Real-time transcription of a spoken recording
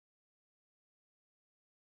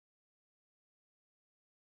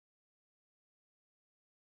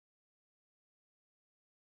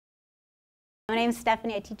My name's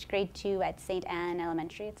Stephanie. I teach grade 2 at St. Anne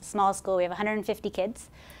Elementary. It's a small school. We have 150 kids.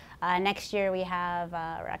 Next year we have,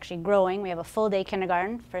 we're actually growing. We have a full day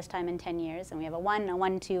kindergarten, first time in 10 years, and we have a 1, a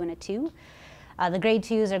 1, 2, and a 2. The grade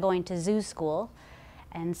 2s are going to zoo school,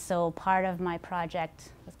 and so part of my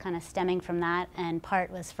project was kind of stemming from that, and part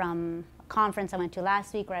was from a conference I went to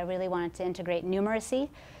last week where I really wanted to integrate numeracy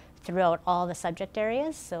throughout all the subject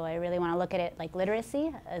areas. So I really want to look at it like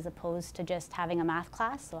literacy as opposed to just having a math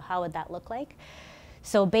class. So how would that look like?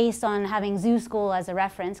 So based on having zoo school as a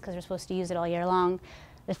reference, because we're supposed to use it all year long,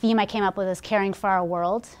 the theme I came up with is caring for our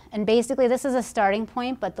world. And basically this is a starting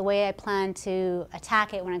point, but the way I plan to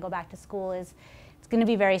attack it when I go back to school is it's going to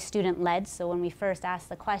be very student-led. So when we first ask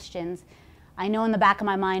the questions, I know in the back of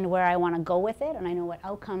my mind where I want to go with it, and I know what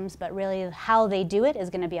outcomes, but really how they do it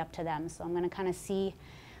is going to be up to them. So I'm going to kind of see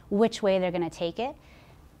which way they're going to take it.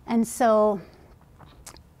 And so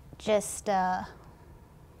just go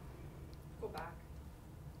back.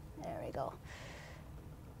 There we go.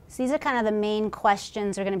 So these are kind of the main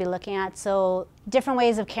questions we're going to be looking at. So different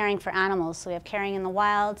ways of caring for animals. So we have caring in the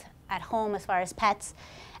wild, at home as far as pets,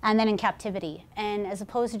 and then in captivity. And as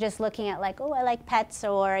opposed to just looking at like, oh, I like pets,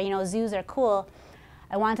 or you know, zoos are cool,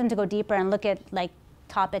 I want them to go deeper and look at like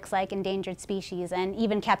topics like endangered species and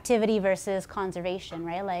even captivity versus conservation,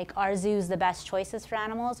 right? Like, are zoos the best choices for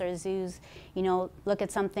animals, or zoos, you know, look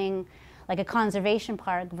at something like a conservation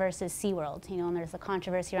park versus SeaWorld, you know, and there's a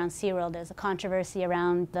controversy around SeaWorld, there's a controversy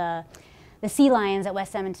around the sea lions at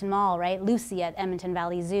West Edmonton Mall, right? Lucy at Edmonton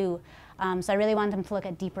Valley Zoo. So I really want them to look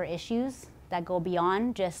at deeper issues that go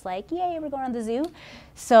beyond just like, yay, we're going to the zoo.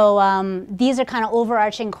 So these are kind of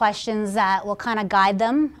overarching questions that will kind of guide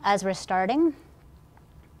them as we're starting.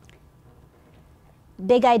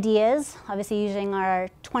 Big ideas, obviously using our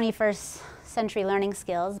 21st century learning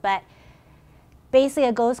skills, but basically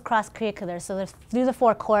it goes cross-curricular. So through the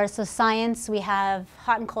 4 cores, so science, we have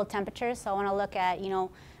hot and cold temperatures. So I want to look at, you know,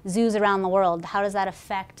 zoos around the world. How does that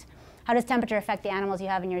affect, how does temperature affect the animals you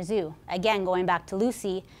have in your zoo? Again, going back to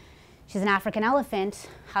Lucy, she's an African elephant.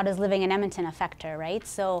 How does living in Edmonton affect her, right?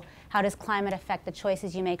 So how does climate affect the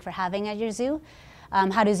choices you make for having at your zoo?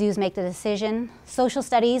 How do zoos make the decision? Social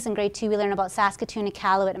studies, in grade 2 we learn about Saskatoon,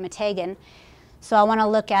 Iqaluit, and Meteghan. So I want to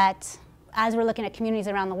look at, as we're looking at communities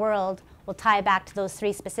around the world, we'll tie it back to those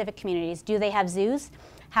 3 specific communities. Do they have zoos?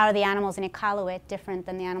 How are the animals in Iqaluit different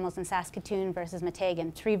than the animals in Saskatoon versus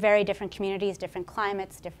Meteghan? 3 very different communities, different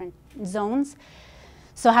climates, different zones.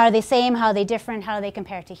 So how are they same? How are they different? How do they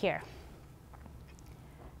compare to here?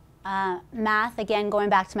 Math, again, going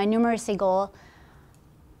back to my numeracy goal,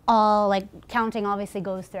 all like counting obviously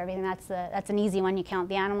goes through everything. That's an easy one. You count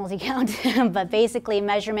the animals, you count. But basically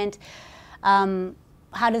measurement,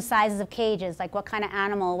 how do sizes of cages, like what kind of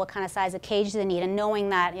animal, what kind of size of cage do they need? And knowing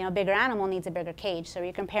that, you know, a bigger animal needs a bigger cage. So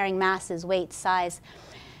you're comparing masses, weight, size.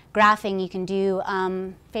 Graphing, you can do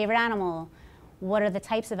favorite animal. What are the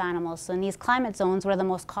types of animals? So in these climate zones, what are the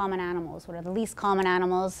most common animals? What are the least common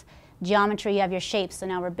animals? Geometry, you have your shapes. So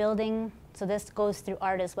now we're building. So this goes through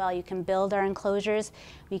art as well. You can build our enclosures.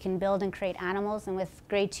 We can build and create animals. And with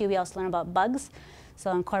grade 2, we also learn about bugs.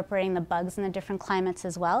 So incorporating the bugs in the different climates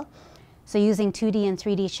as well. So using 2D and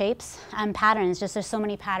 3D shapes and patterns. Just there's so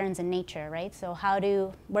many patterns in nature, right? So what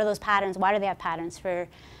are those patterns? Why do they have patterns? For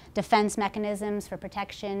defense mechanisms, for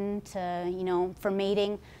protection, to, you know, for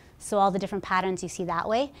mating. So all the different patterns you see that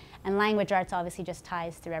way. And language arts obviously just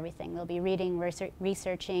ties through everything. They'll be reading,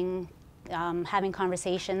 researching, having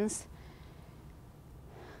conversations.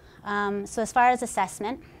 So as far as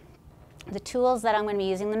assessment, the tools that I'm going to be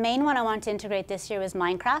using, the main one I want to integrate this year was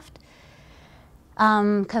Minecraft.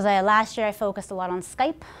 Because last year I focused a lot on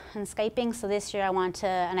Skype and Skyping, so this year I want to,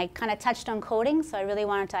 and I kind of touched on coding, so I really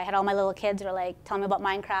wanted to, I had all my little kids who were like, tell me about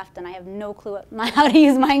Minecraft, and I have no clue how to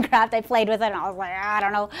use Minecraft. I played with it and I was like, I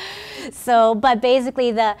don't know. So, but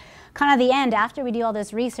basically the end, after we do all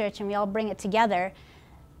this research and we all bring it together,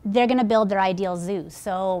 they're going to build their ideal zoo.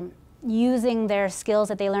 So using their skills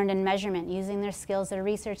that they learned in measurement, using their skills, their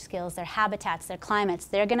research skills, their habitats, their climates,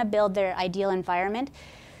 they're going to build their ideal environment.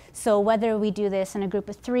 So whether we do this in a group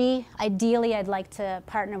of 3, ideally I'd like to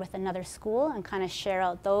partner with another school and kind of share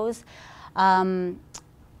out those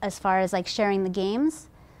as far as like sharing the games.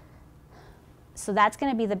 So that's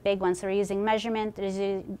going to be the big one. So we're using measurement, they're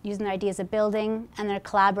using their ideas of building, and they're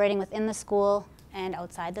collaborating within the school and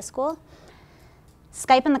outside the school.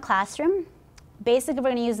 Skype in the classroom. Basically, we're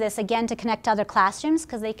going to use this again to connect to other classrooms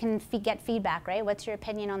because they can get feedback, right? What's your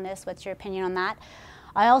opinion on this? What's your opinion on that?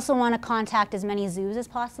 I also want to contact as many zoos as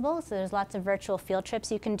possible. So there's lots of virtual field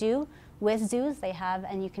trips you can do with zoos. They have,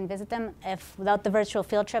 and you can visit them. If without the virtual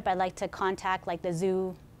field trip, I'd like to contact like the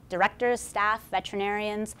zoo directors, staff,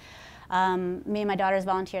 veterinarians, Me and my daughters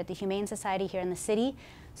volunteer at the Humane Society here in the city.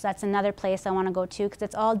 So that's another place I want to go to, because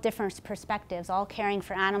it's all different perspectives, all caring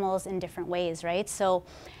for animals in different ways, right? So,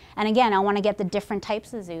 and again, I want to get the different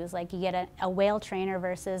types of zoos. Like you get a whale trainer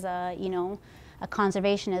versus a, you know, a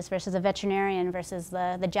conservationist versus a veterinarian versus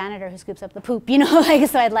the janitor who scoops up the poop, you know, like,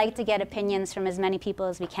 so I'd like to get opinions from as many people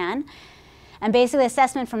as we can. And basically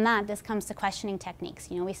assessment from that, this comes to questioning techniques.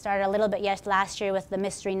 You know, we started a little bit last year with the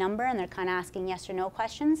mystery number, and they're kind of asking yes or no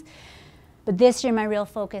questions. But this year my real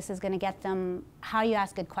focus is going to get them, how do you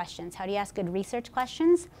ask good questions? How do you ask good research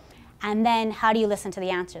questions? And then how do you listen to the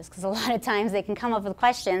answers? Because a lot of times they can come up with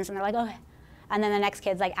questions and they're like, oh, and then the next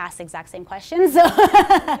kid's like ask the exact same questions. So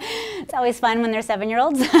it's always fun when they're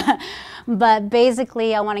 7-year-olds. But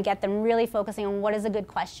basically I want to get them really focusing on what is a good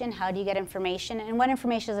question, how do you get information, and what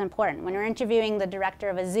information is important. When you're interviewing the director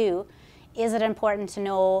of a zoo, is it important to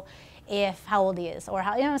know how old he is, or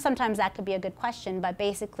how, you know, sometimes that could be a good question, but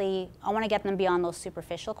basically I want to get them beyond those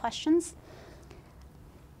superficial questions.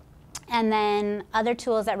 And then other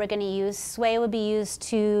tools that we're going to use, Sway would be used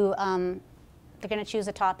to, they're going to choose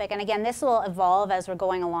a topic, and again this will evolve as we're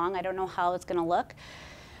going along. I don't know how it's going to look,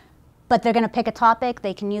 but they're going to pick a topic,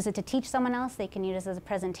 they can use it to teach someone else, they can use it as a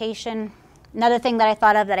presentation. Another thing that I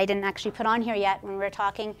thought of that I didn't actually put on here yet when we were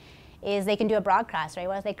talking is they can do a broadcast, right?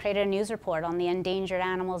 What if they created a news report on the endangered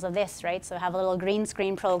animals of this, right? So have a little green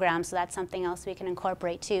screen program, so that's something else we can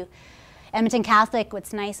incorporate too. Edmonton Catholic,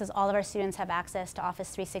 what's nice is all of our students have access to Office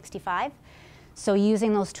 365. So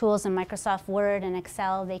using those tools in Microsoft Word and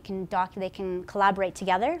Excel, they can collaborate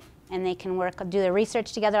together, and they can do their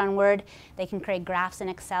research together on Word. They can create graphs in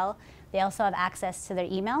Excel. They also have access to their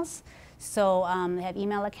emails. So they have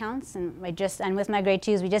email accounts, and with my grade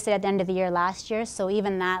 2s, we just did at the end of the year last year. So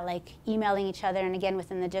even that, like emailing each other, and again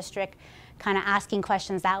within the district, kind of asking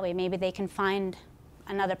questions that way. Maybe they can find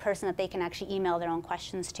another person that they can actually email their own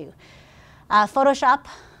questions to. Photoshop,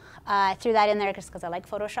 I threw that in there just because I like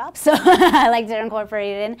Photoshop, so I like to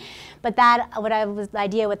incorporate it in. But the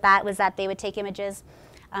idea with that was that they would take images,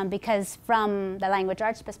 because from the language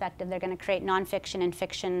arts perspective, they're going to create nonfiction and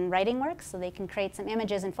fiction writing works, so they can create some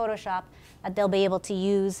images in Photoshop that they'll be able to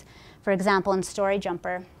use, for example, in Story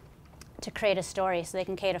Jumper, to create a story. So they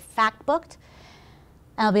can create a fact book.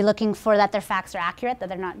 I'll be looking for that their facts are accurate, that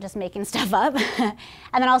they're not just making stuff up. And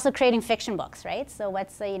then also creating fiction books, right? So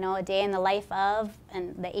what's you know, a day in the life of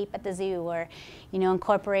and the ape at the zoo, or you know,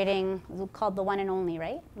 incorporating, called The One and Only,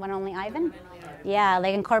 right? One Only Ivan? Yeah,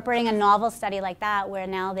 like incorporating a novel study like that, where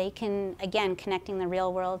now they can, again, connecting the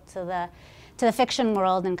real world to the fiction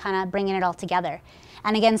world and kind of bringing it all together.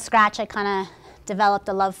 And again, Scratch, I kind of developed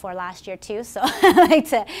a love for last year too. So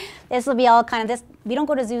this will be all kind of this. We don't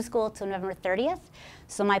go to zoo school till November 30th.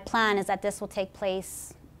 So my plan is that this will take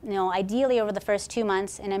place, you know, ideally over the first 2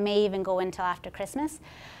 months, and it may even go until after Christmas,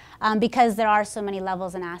 because there are so many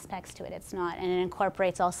levels and aspects to it. It's not, and it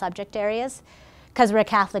incorporates all subject areas. Because we're a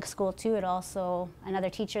Catholic school too, it also, another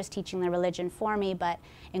teacher is teaching the religion for me, but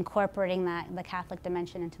incorporating the Catholic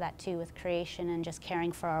dimension into that too, with creation and just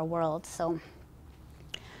caring for our world. So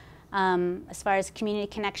as far as community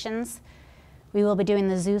connections, we will be doing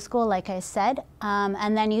the zoo school, like I said,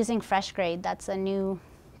 and then using Fresh Grade. That's a new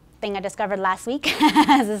thing I discovered last week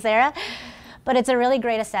as a Sarah. But it's a really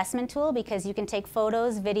great assessment tool, because you can take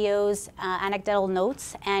photos, videos, anecdotal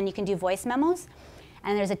notes, and you can do voice memos.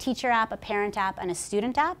 And there's a teacher app, a parent app, and a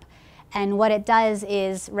student app. And what it does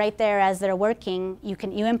is, right there as they're working, you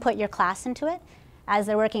input your class into it. As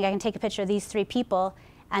they're working, I can take a picture of these 3 people,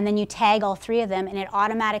 and then you tag all 3 of them, and it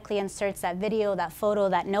automatically inserts that video, that photo,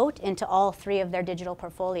 that note into all 3 of their digital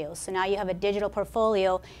portfolios. So now you have a digital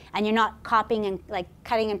portfolio, and you're not copying and like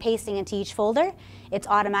cutting and pasting into each folder. It's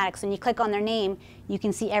automatic. So when you click on their name, you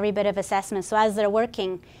can see every bit of assessment. So as they're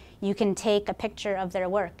working, you can take a picture of their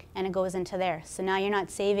work, and it goes into there. So now you're not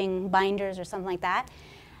saving binders or something like that.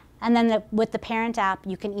 And then with the parent app,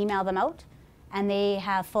 you can email them out, and they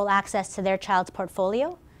have full access to their child's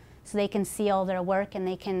portfolio. So they can see all their work, and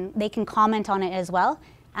they can comment on it as well.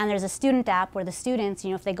 And there's a student app where the students,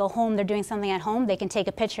 you know, if they go home, they're doing something at home, they can take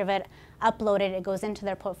a picture of it, upload it, it goes into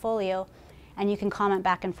their portfolio, and you can comment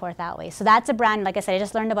back and forth that way. So that's a brand, like I said, I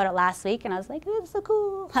just learned about it last week, and I was like, oh, it's so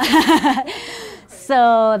cool.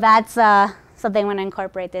 So that's something I'm going to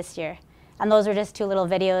incorporate this year. And those are just 2 little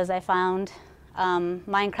videos I found.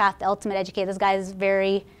 Minecraft, the Ultimate Educator. This guy is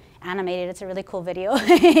very animated. It's a really cool video.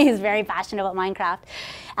 He's very passionate about Minecraft.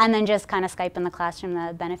 And then just kind of Skype in the classroom,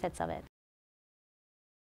 the benefits of it.